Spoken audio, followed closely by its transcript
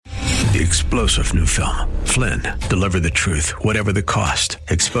The explosive new film, Flynn, deliver the truth, whatever the cost,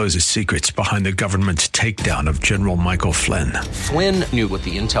 exposes secrets behind the government's takedown of General Michael Flynn. Flynn knew what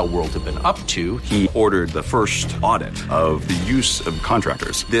the intel world had been up to. He ordered the first audit of the use of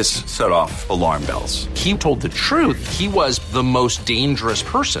contractors. This set off alarm bells. He told the truth. He was the most dangerous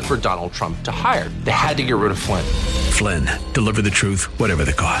person for Donald Trump to hire. They had to get rid of Flynn. Flynn, deliver the truth, whatever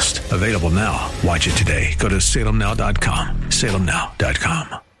the cost. Available now. Watch it today. Go to salemnow.com.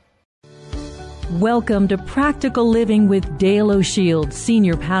 salemnow.com. Welcome to Practical Living with Dale O'Shields,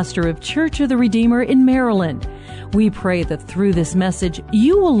 Senior Pastor of Church of the Redeemer in Maryland. We pray that through this message,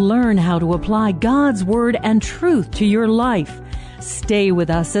 you will learn how to apply God's Word and truth to your life. Stay with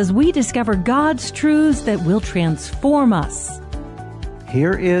us as we discover God's truths that will transform us.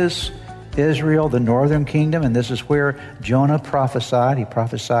 Here is Israel, the northern kingdom, and this is where Jonah prophesied. He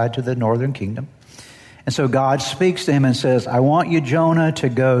prophesied to the northern kingdom. And so God speaks to him and says, I want you, Jonah, to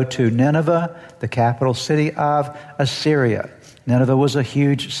go to Nineveh, the capital city of Assyria. Nineveh was a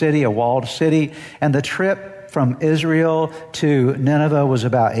huge city, a walled city, and the trip from Israel to Nineveh was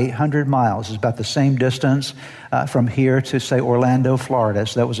about 800 miles. It's about the same distance from here to, say, Orlando, Florida.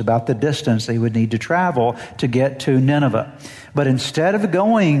 So that was about the distance they would need to travel to get to Nineveh. But instead of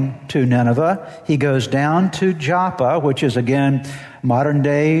going to Nineveh, he goes down to Joppa, which is, again, modern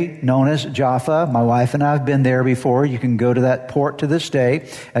day known as Jaffa. My wife and I have been there before. You can go to that port to this day.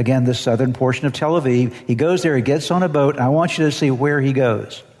 Again, the southern portion of Tel Aviv. He goes there, he gets on a boat, and I want you to see where he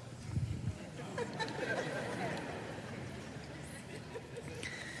goes.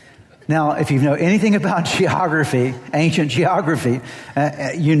 Now, if you know anything about geography, ancient geography,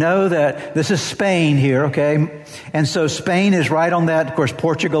 you know that this is Spain here, okay? And so Spain is right on that. Of course,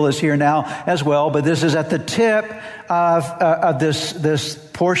 Portugal is here now as well, but this is at the tip of this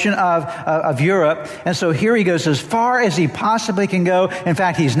portion of Europe. And so here he goes as far as he possibly can go. In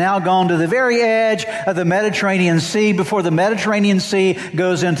fact, he's now gone to the very edge of the Mediterranean Sea before the Mediterranean Sea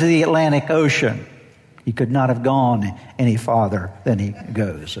goes into the Atlantic Ocean. He could not have gone any farther than he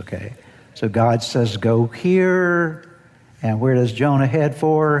goes, okay? So God says, go here. And where does Jonah head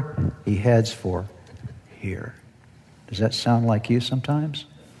for? He heads for here. Does that sound like you sometimes?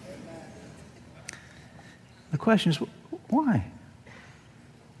 The question is, why?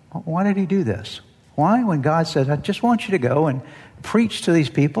 Why did he do this? Why, when God says, I just want you to go and preach to these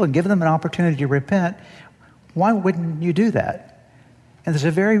people and give them an opportunity to repent, why wouldn't you do that? And there's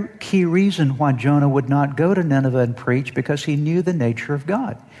a very key reason why Jonah would not go to Nineveh and preach, because he knew the nature of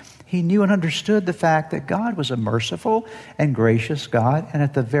God. He knew and understood the fact that God was a merciful and gracious God, and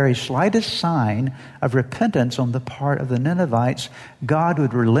at the very slightest sign of repentance on the part of the Ninevites, God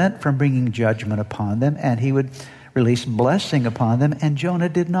would relent from bringing judgment upon them, and he would release blessing upon them, and Jonah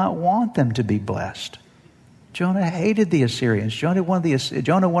did not want them to be blessed. Jonah hated the Assyrians. Jonah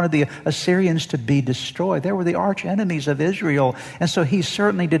wanted the Assyrians to be destroyed. They were the arch enemies of Israel. And so he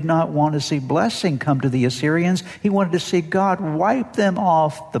certainly did not want to see blessing come to the Assyrians. He wanted to see God wipe them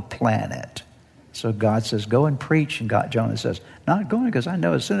off the planet. So God says, go and preach. And Jonah says, not going, because I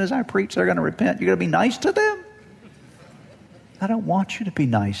know as soon as I preach, they're going to repent. You're going to be nice to them? I don't want you to be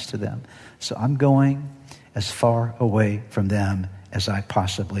nice to them. So I'm going as far away from them as I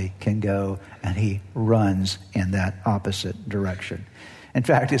possibly can go. And he runs in that opposite direction. In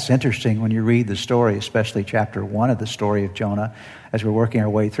fact, it's interesting when you read the story, especially chapter 1 of the story of Jonah, as we're working our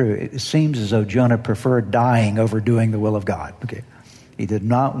way through, it seems as though Jonah preferred dying over doing the will of God. Okay, he did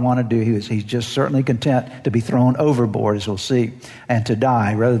not want to do, he's just certainly content to be thrown overboard, as we'll see, and to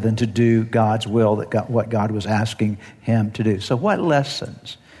die rather than to do God's will, what God was asking him to do. So what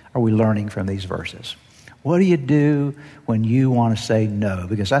lessons are we learning from these verses? What do you do when you want to say no?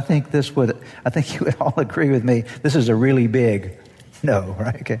 Because I think you would all agree with me, this is a really big no,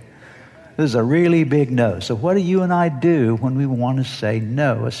 right? Okay. This is a really big no. So what do you and I do when we want to say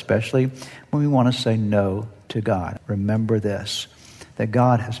no, especially when we want to say no to God? Remember this, that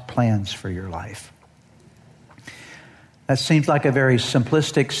God has plans for your life. That seems like a very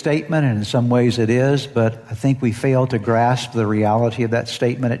simplistic statement, and in some ways it is, but I think we fail to grasp the reality of that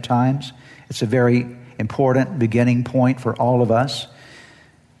statement at times. It's a very important beginning point for all of us.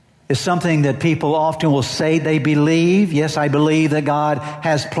 It's something that people often will say they believe. Yes, I believe that God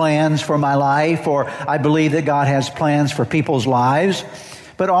has plans for my life, or I believe that God has plans for people's lives.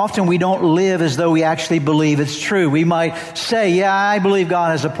 But often we don't live as though we actually believe it's true. We might say, yeah, I believe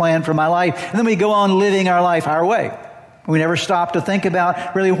God has a plan for my life. And then we go on living our life our way. We never stop to think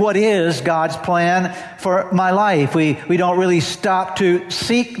about really what is God's plan for my life. We don't really stop to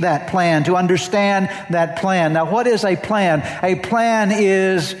seek that plan, to understand that plan. Now, what is a plan? A plan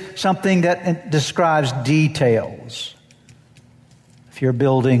is something that describes details. If If you're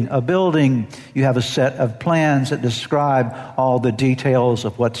building a building, you have a set of plans that describe all the details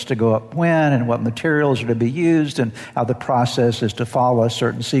of what's to go up when and what materials are to be used and how the process is to follow a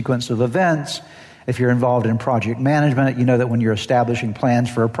certain sequence of events. If you're involved in project management, you know that when you're establishing plans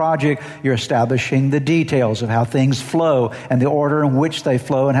for a project, you're establishing the details of how things flow and the order in which they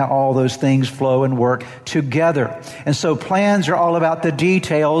flow and how all those things flow and work together. And so plans are all about the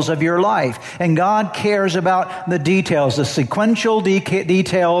details of your life. And God cares about the details, the sequential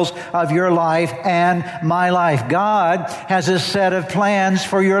details of your life and my life. God has a set of plans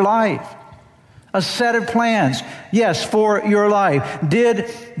for your life. A set of plans, yes, for your life. Did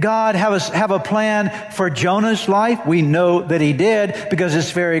God have a plan for Jonah's life? We know that He did because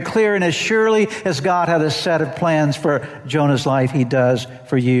it's very clear. And as surely as God had a set of plans for Jonah's life, He does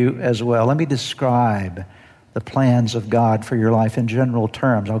for you as well. Let me describe the plans of God for your life in general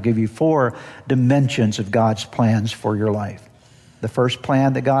terms. I'll give you 4 dimensions of God's plans for your life. The first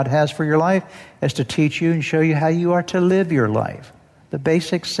plan that God has for your life is to teach you and show you how you are to live your life. The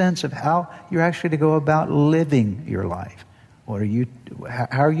basic sense of how you're actually to go about living your life. How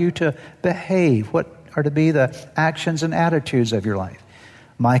are you to behave? What are to be the actions and attitudes of your life?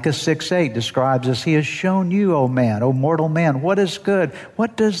 Micah 6:8 describes as He has shown you, O man, O mortal man, what is good.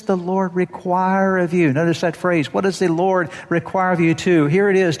 What does the Lord require of you? Notice that phrase. What does the Lord require of you to? Here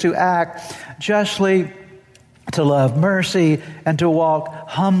it is, to act justly, to love mercy, and to walk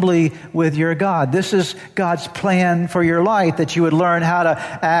humbly with your God. This is God's plan for your life, that you would learn how to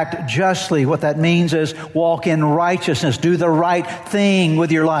act justly. What that means is walk in righteousness, do the right thing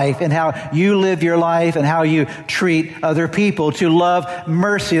with your life and how you live your life and how you treat other people. To love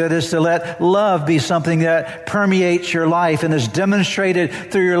mercy, that is to let love be something that permeates your life and is demonstrated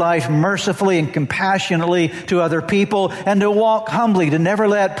through your life mercifully and compassionately to other people. And to walk humbly, to never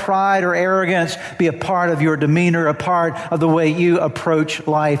let pride or arrogance be a part of your demeanor, a part of the way you approach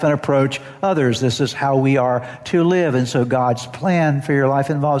life and approach others. This is how we are to live. And so God's plan for your life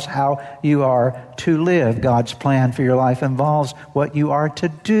involves how you are to live. God's plan for your life involves what you are to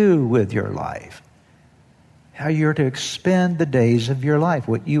do with your life. How you're to expend the days of your life,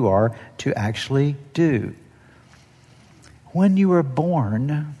 what you are to actually do. When you were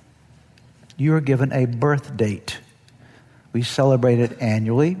born, you were given a birth date. We celebrate it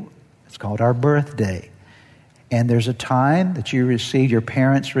annually. It's called our birthday. And there's a time that your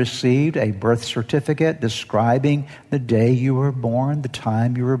parents received a birth certificate describing the day you were born, the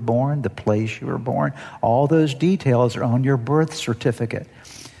time you were born, the place you were born. All those details are on your birth certificate.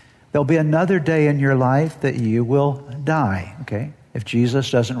 There'll be another day in your life that you will die, okay? If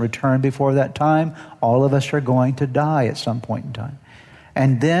Jesus doesn't return before that time, all of us are going to die at some point in time.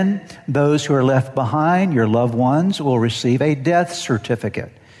 And then those who are left behind, your loved ones, will receive a death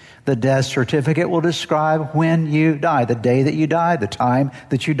certificate. The death certificate will describe when you die, the day that you die, the time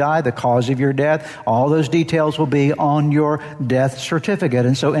that you die, the cause of your death. All those details will be on your death certificate.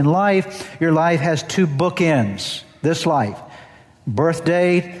 And so in life, your life has 2 bookends. This life,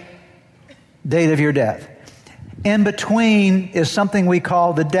 birthday, date of your death. In between is something we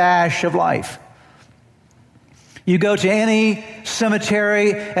call the dash of life. You go to any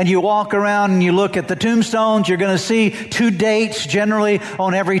cemetery and you walk around and you look at the tombstones, you're going to see 2 dates generally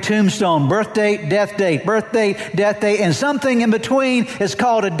on every tombstone. Birth date, death date, birth date, death date, and something in between is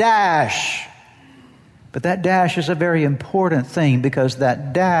called a dash. But that dash is a very important thing because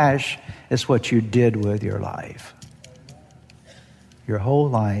that dash is what you did with your life. Your whole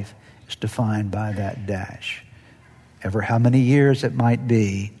life is defined by that dash. Ever how many years it might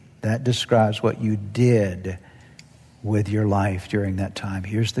be, that describes what you did with your life during that time.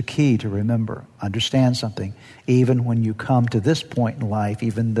 Here's the key to remember. Understand something. Even when you come to this point in life,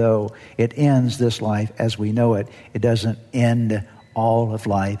 even though it ends this life as we know it, it doesn't end all of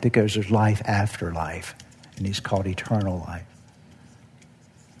life because there's life after life. And He's called eternal life.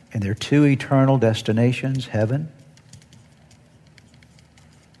 And there are 2 eternal destinations, heaven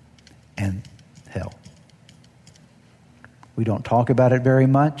and hell. We don't talk about it very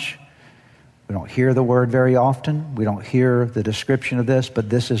much. We don't hear the word very often. We don't hear the description of this, but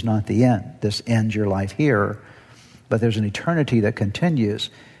this is not the end. This ends your life here. But there's an eternity that continues,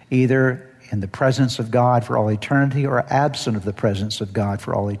 either in the presence of God for all eternity or absent of the presence of God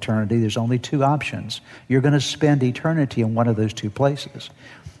for all eternity. There's only 2 options. You're going to spend eternity in one of those 2 places.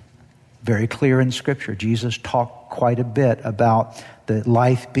 Very clear in Scripture. Jesus talked quite a bit about the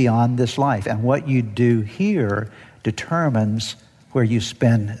life beyond this life. And what you do here determines where you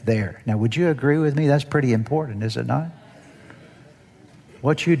spend there. Now, would you agree with me? That's pretty important, is it not?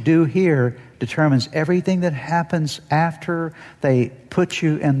 What you do here determines everything that happens after they put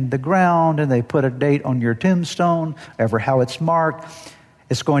you in the ground and they put a date on your tombstone, ever how it's marked.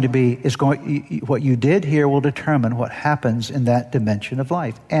 What you did here will determine what happens in that dimension of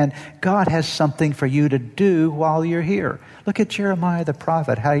life. And God has something for you to do while you're here. Look at Jeremiah the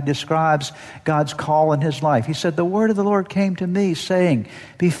prophet, how he describes God's call in his life. He said, the word of the Lord came to me saying,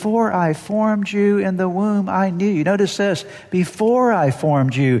 before I formed you in the womb, I knew you. Notice this, before I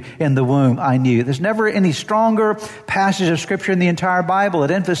formed you in the womb, I knew you. There's never any stronger passage of Scripture in the entire Bible.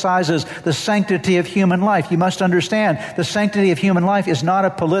 It emphasizes the sanctity of human life. You must understand, the sanctity of human life is not a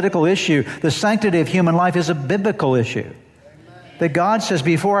political issue. The sanctity of human life is a biblical issue. That God says,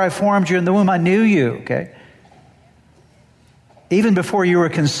 before I formed you in the womb, I knew you, okay? Even before you were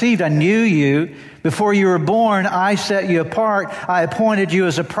conceived, I knew you. Before you were born, I set you apart. I appointed you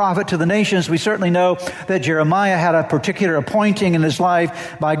as a prophet to the nations. We certainly know that Jeremiah had a particular appointing in his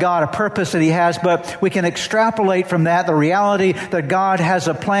life by God, a purpose that he has, but we can extrapolate from that the reality that God has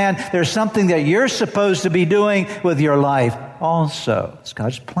a plan. There's something that you're supposed to be doing with your life also. It's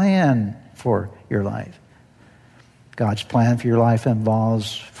God's plan for your life. God's plan for your life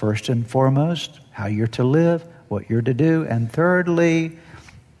involves, first and foremost, how you're to live, what you're to do, and thirdly,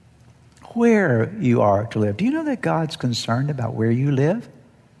 where you are to live. Do you know that God's concerned about where you live?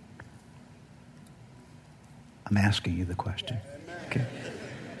 I'm asking you the question. Okay.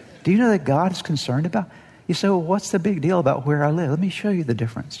 Do you know that God is concerned about? You say, well, what's the big deal about where I live? Let me show you the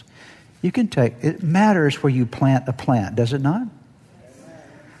difference. It matters where you plant a plant, does it not?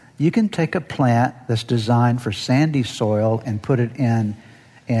 You can take a plant that's designed for sandy soil and put it in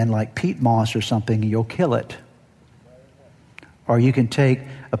like peat moss or something, and you'll kill it. Or you can take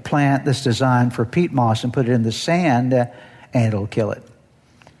a plant that's designed for peat moss and put it in the sand, and it'll kill it.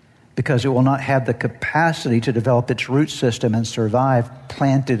 Because it will not have the capacity to develop its root system and survive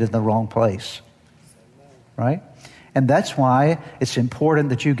planted in the wrong place. Right? And that's why it's important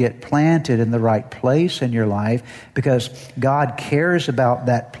that you get planted in the right place in your life, because God cares about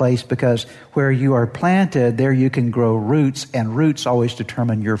that place, because where you are planted, there you can grow roots, and roots always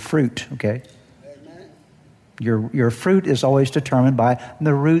determine your fruit, okay? Your fruit is always determined by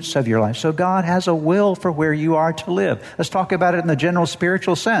the roots of your life. So God has a will for where you are to live. Let's talk about it in the general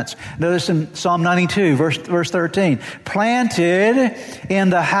spiritual sense. Notice in Psalm 92, verse 13. Planted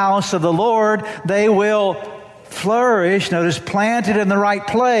in the house of the Lord, they will flourish. Notice, planted in the right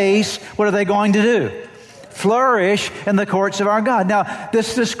place, what are they going to do? Flourish in the courts of our God. Now,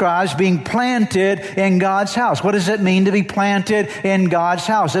 this describes being planted in God's house. What does it mean to be planted in God's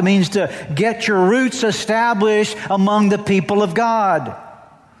house? It means to get your roots established among the people of God.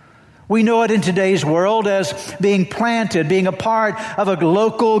 We know it in today's world as being planted, being a part of a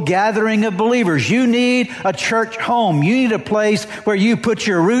local gathering of believers. You need a church home. You need a place where you put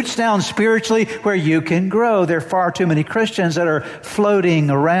your roots down spiritually, where you can grow. There are far too many Christians that are floating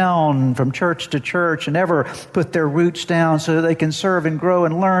around from church to church and never put their roots down so that they can serve and grow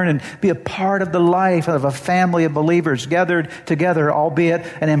and learn and be a part of the life of a family of believers gathered together, albeit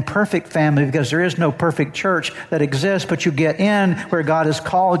an imperfect family, because there is no perfect church that exists, but you get in where God has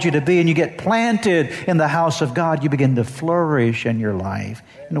called you to be, and you get planted in the house of God, you begin to flourish in your life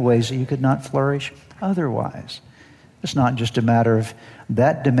in ways that you could not flourish otherwise. It's not just a matter of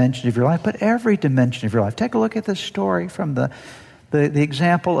that dimension of your life, but every dimension of your life. Take a look at this story from the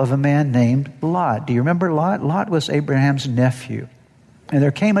example of a man named Lot. Do you remember Lot? Lot was Abraham's nephew. And there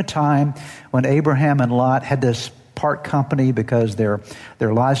came a time when Abraham and Lot had this part company because their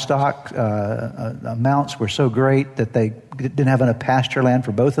livestock amounts were so great that they didn't have enough pasture land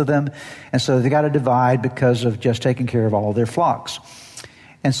for both of them. And so they got to divide because of just taking care of all their flocks.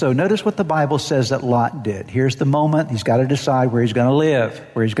 And so notice what the Bible says that Lot did. Here's the moment. He's got to decide where he's going to live,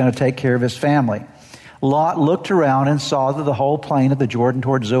 where he's going to take care of his family. Lot looked around and saw that the whole plain of the Jordan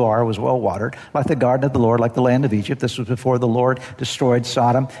toward Zoar was well watered, like the garden of the Lord, like the land of Egypt. This was before the Lord destroyed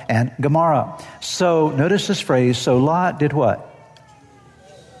Sodom and Gomorrah. So notice this phrase. So Lot did what?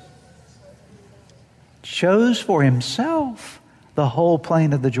 Chose for himself the whole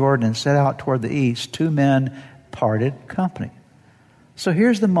plain of the Jordan and set out toward the east. Two men parted company. So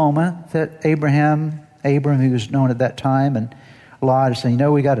here's the moment that Abram, who was known at that time, and Lot is saying,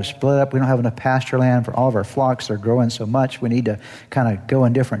 we got to split up. We don't have enough pasture land for all of our flocks. They're growing so much. We need to kind of go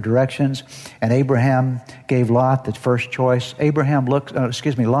in different directions. And Abraham gave Lot the first choice.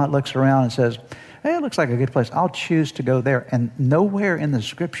 Lot looks around and says, hey, it looks like a good place. I'll choose to go there. And nowhere in the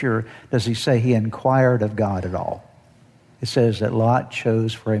scripture does he say he inquired of God at all. It says that Lot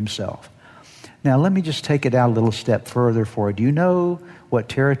chose for himself. Now, let me just take it out a little step further for you. Do you know what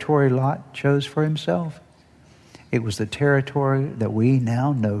territory Lot chose for himself? It was the territory that we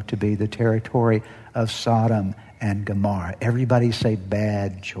now know to be the territory of Sodom and Gomorrah. Everybody say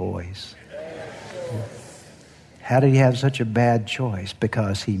bad choice. How did he have such a bad choice?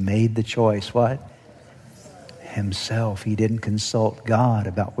 Because he made the choice, what? Himself. He didn't consult God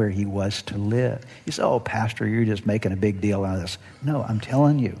about where he was to live. You say, oh, Pastor, you're just making a big deal out of this. No, I'm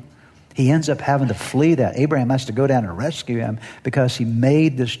telling you. He ends up having to flee that. Abraham has to go down and rescue him because he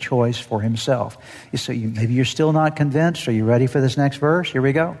made this choice for himself. You say, maybe you're still not convinced. Are you ready for this next verse? Here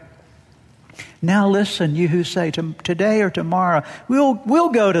we go. Now listen, you who say today or tomorrow, we'll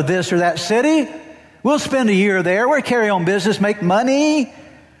go to this or that city. We'll spend a year there. We'll carry on business, make money.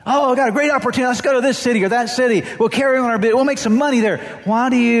 Oh, I got a great opportunity. Let's go to this city or that city. We'll carry on our business. We'll make some money there. Why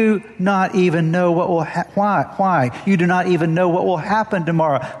do you not even know what will why? You do not even know what will happen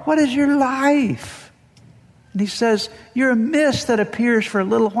tomorrow. What is your life? And he says, you're a mist that appears for a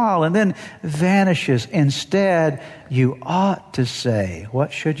little while and then vanishes. Instead, you ought to say,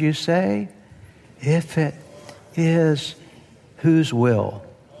 what should you say? If it is whose will?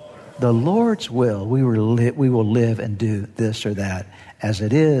 The Lord's will, we will live and do this or that. As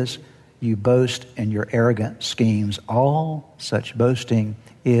it is, you boast in your arrogant schemes. All such boasting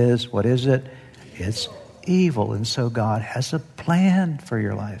is, what is it? It's evil. And so God has a plan for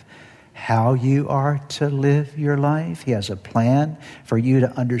your life. How you are to live your life. He has a plan for you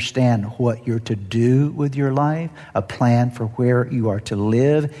to understand what you're to do with your life, a plan for where you are to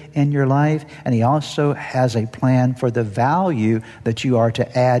live in your life, and he also has a plan for the value that you are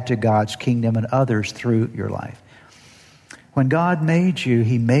to add to God's kingdom and others through your life. When God made you,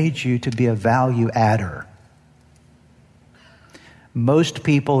 he made you to be a value adder. Most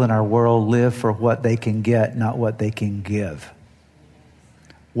people in our world live for what they can get, not what they can give.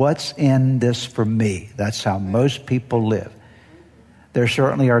 What's in this for me? That's how most people live. There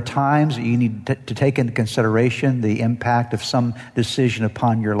certainly are times that you need to take into consideration the impact of some decision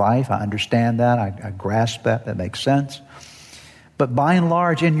upon your life. I understand that. I grasp that. That makes sense. But by and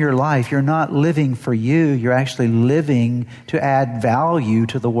large in your life, you're not living for you. You're actually living to add value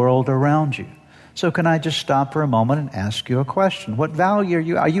to the world around you. So can I just stop for a moment and ask you a question? What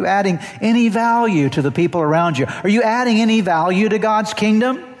value are you adding any value to the people around you? Are you adding any value to God's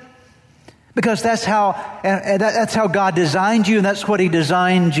kingdom? Because that's how God designed you, and that's what he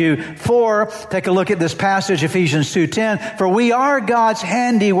designed you for. Take a look at this passage, Ephesians 2:10. For we are God's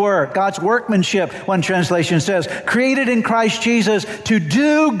handiwork, God's workmanship, one translation says, created in Christ Jesus to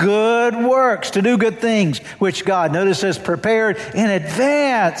do good works, to do good things, which God, notice, says prepared in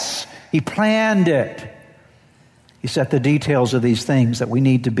advance. He planned it. He set the details of these things that we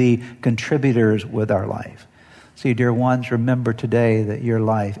need to be contributors with our life. See, dear ones, remember today that your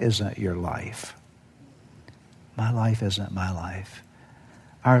life isn't your life. My life isn't my life.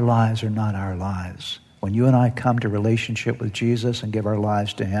 Our lives are not our lives. When you and I come to relationship with Jesus and give our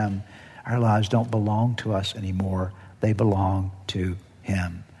lives to him, our lives don't belong to us anymore. They belong to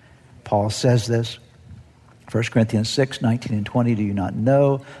him. Paul says this, 1 Corinthians 6:19 and 20, do you not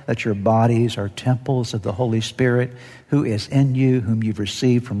know that your bodies are temples of the Holy Spirit who is in you, whom you've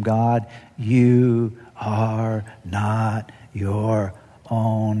received from God? You are not your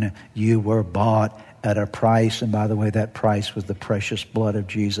own. You were bought at a price. And by the way, that price was the precious blood of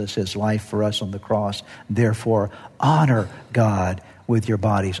Jesus, his life for us on the cross. Therefore, honor God with your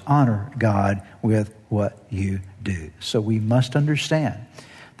bodies. Honor God with what you do. So we must understand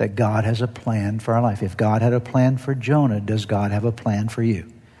that God has a plan for our life. If God had a plan for Jonah, does God have a plan for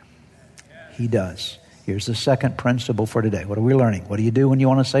you? He does. Here's the second principle for today. What are we learning? What do you do when you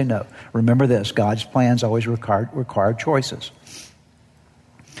want to say no? Remember this, God's plans always require choices.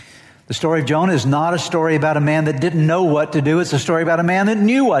 The story of Jonah is not a story about a man that didn't know what to do. It's a story about a man that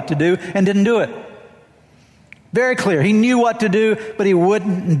knew what to do and didn't do it. Very clear. He knew what to do, but he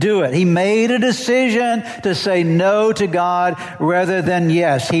wouldn't do it. He made a decision to say no to God rather than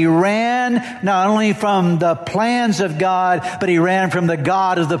yes. He ran not only from the plans of God, but he ran from the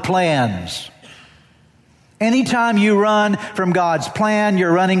God of the plans. Anytime you run from God's plan,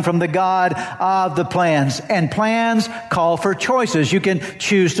 you're running from the God of the plans. And plans call for choices. You can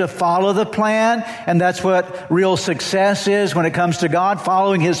choose to follow the plan, and that's what real success is when it comes to God,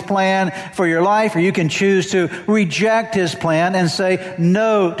 following his plan for your life. Or you can choose to reject his plan and say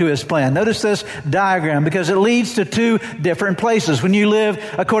no to his plan. Notice this diagram because it leads to two different places. When you live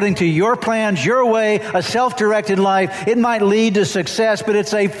according to your plans, your way, a self-directed life, it might lead to success, but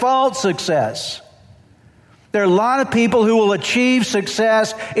it's a false success. There are a lot of people who will achieve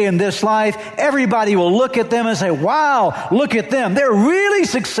success in this life. Everybody will look at them and say, wow, look at them. They're really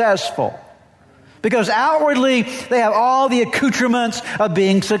successful. Because outwardly, they have all the accoutrements of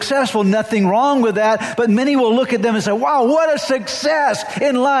being successful. Nothing wrong with that. But many will look at them and say, wow, what a success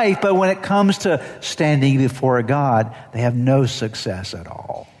in life. But when it comes to standing before God, they have no success at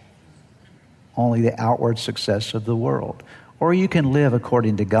all. Only the outward success of the world. Or you can live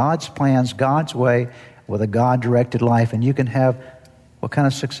according to God's plans, God's way, with a God-directed life. And you can have what kind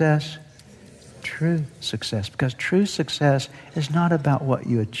of success? True success. Because true success is not about what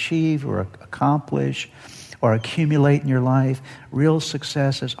you achieve or accomplish or accumulate in your life. Real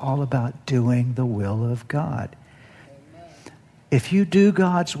success is all about doing the will of God. If you do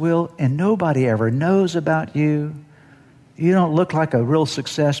God's will and nobody ever knows about you, you don't look like a real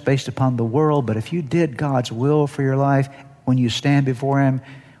success based upon the world. But if you did God's will for your life, when you stand before Him,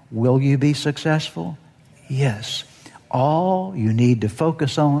 will you be successful? Yes. All you need to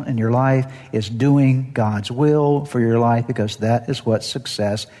focus on in your life is doing God's will for your life, because that is what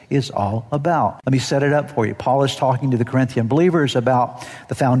success is all about. Let me set it up for you. Paul is talking to the Corinthian believers about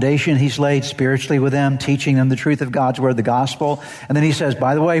the foundation he's laid spiritually with them, teaching them the truth of God's word, the gospel. And then he says,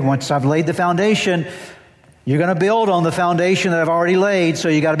 by the way, once I've laid the foundation, you're going to build on the foundation that I've already laid, so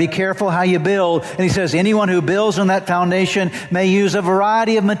you got to be careful how you build. And he says, anyone who builds on that foundation may use a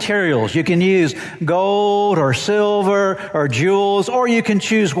variety of materials. You can use gold or silver or jewels, or you can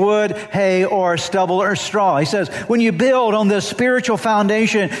choose wood, hay, or stubble or straw. He says, when you build on this spiritual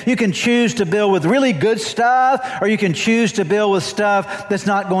foundation, you can choose to build with really good stuff, or you can choose to build with stuff that's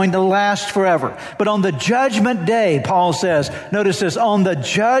not going to last forever. But on the judgment day, Paul says, notice this, on the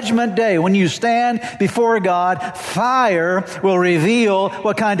judgment day, when you stand before God, fire will reveal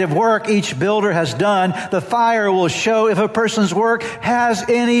what kind of work each builder has done. The fire will show if a person's work has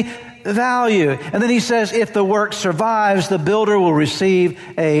any value. And then he says, if the work survives, the builder will receive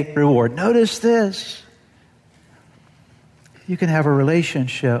a reward. Notice this. You can have a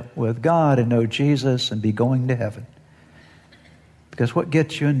relationship with God and know Jesus and be going to heaven. Because what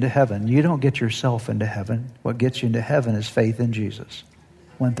gets you into heaven, you don't get yourself into heaven. What gets you into heaven is faith in Jesus.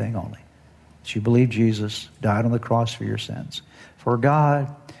 One thing only. That you believe Jesus died on the cross for your sins. For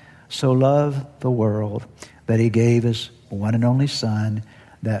God so loved the world that He gave His one and only Son,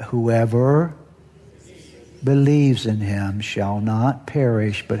 that whoever believes in Him shall not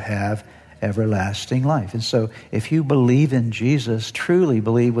perish but have everlasting life. And so if you believe in Jesus, truly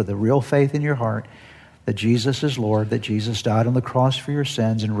believe with a real faith in your heart that Jesus is Lord, that Jesus died on the cross for your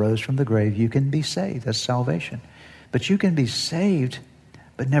sins and rose from the grave, you can be saved. That's salvation. But you can be saved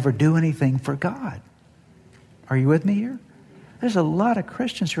but never do anything for God. Are you with me here? There's a lot of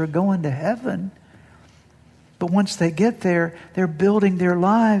Christians who are going to heaven, but once they get there, they're building their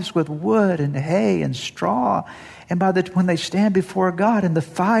lives with wood and hay and straw. And when they stand before God and the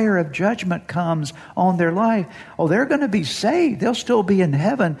fire of judgment comes on their life, they're going to be saved. They'll still be in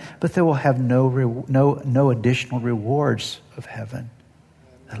heaven, but they will have no additional rewards of heaven.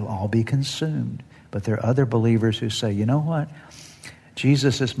 It'll all be consumed. But there are other believers who say, you know what?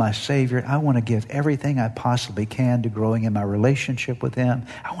 Jesus is my Savior. I want to give everything I possibly can to growing in my relationship with Him.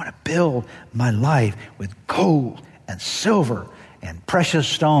 I want to build my life with gold and silver and precious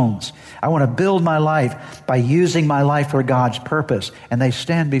stones. I want to build my life by using my life for God's purpose. And they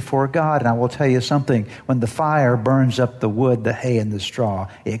stand before God. And I will tell you something. When the fire burns up the wood, the hay, and the straw,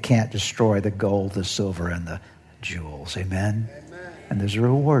 it can't destroy the gold, the silver, and the jewels. Amen? And there's a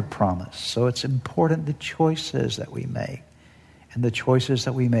reward promise. So it's important the choices that we make. And the choices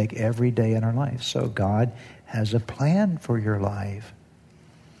that we make every day in our life. So God has a plan for your life.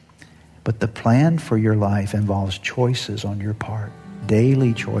 But the plan for your life involves choices on your part.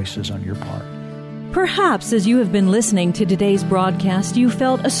 Daily choices on your part. Perhaps as you have been listening to today's broadcast, you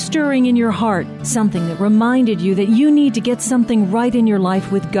felt a stirring in your heart. Something that reminded you that you need to get something right in your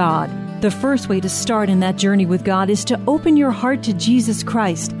life with God. The first way to start in that journey with God is to open your heart to Jesus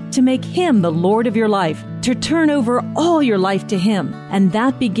Christ, to make Him the Lord of your life, to turn over all your life to Him. And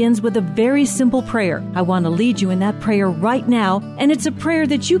that begins with a very simple prayer. I want to lead you in that prayer right now, and it's a prayer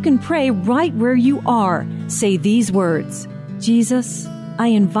that you can pray right where you are. Say these words: Jesus, I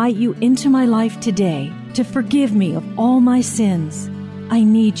invite you into my life today to forgive me of all my sins. I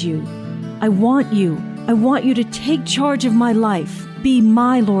need you. I want you. I want you to take charge of my life. Be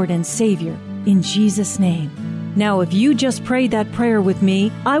my Lord and Savior, in Jesus' name. Now, if you just prayed that prayer with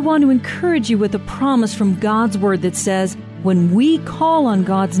me, I want to encourage you with a promise from God's Word that says, when we call on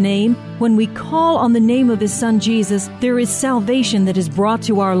God's name, when we call on the name of His Son Jesus, there is salvation that is brought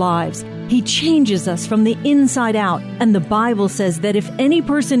to our lives. He changes us from the inside out. And the Bible says that if any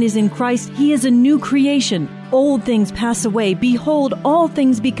person is in Christ, he is a new creation. Old things pass away. Behold, all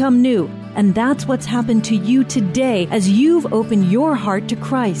things become new. And that's what's happened to you today as you've opened your heart to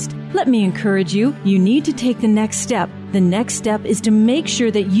Christ. Let me encourage you, you need to take the next step. The next step is to make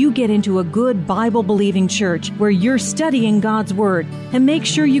sure that you get into a good Bible-believing church where you're studying God's Word. And make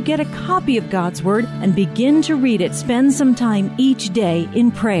sure you get a copy of God's Word and begin to read it. Spend some time each day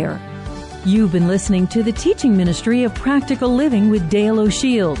in prayer. You've been listening to the teaching ministry of Practical Living with Dale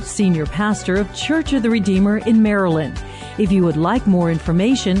O'Shield, Senior Pastor of Church of the Redeemer in Maryland. If you would like more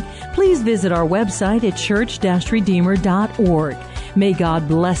information, please visit our website at church-redeemer.org. May God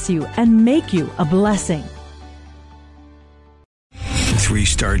bless you and make you a blessing.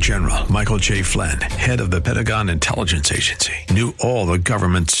 3-star General Michael J. Flynn, head of the Pentagon Intelligence Agency, knew all the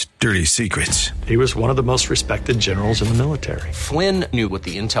government's dirty secrets. He was one of the most respected generals in the military. Flynn knew what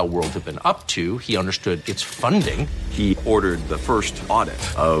the intel world had been up to. He understood its funding. He ordered the first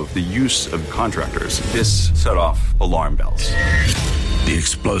audit of the use of contractors. This set off alarm bells. The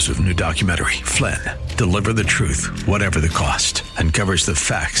explosive new documentary, Flynn, Deliver the Truth, Whatever the Cost, uncovers the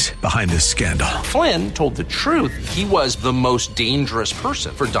facts behind this scandal. Flynn told the truth. He was the most dangerous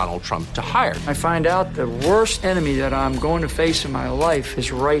person for Donald Trump to hire. I find out the worst enemy that I'm going to face in my life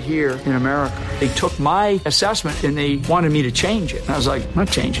is right here in America. They took my assessment and they wanted me to change it. And I was like, I'm not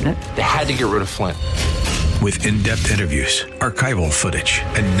changing it. They had to get rid of Flynn. With in-depth interviews, archival footage,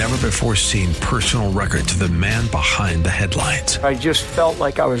 and never-before-seen personal records of the man behind the headlines. I just felt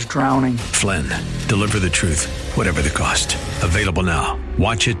like I was drowning. Flynn, Deliver the Truth, Whatever the Cost. Available now.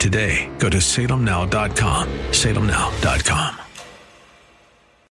 Watch it today. Go to salemnow.com. salemnow.com.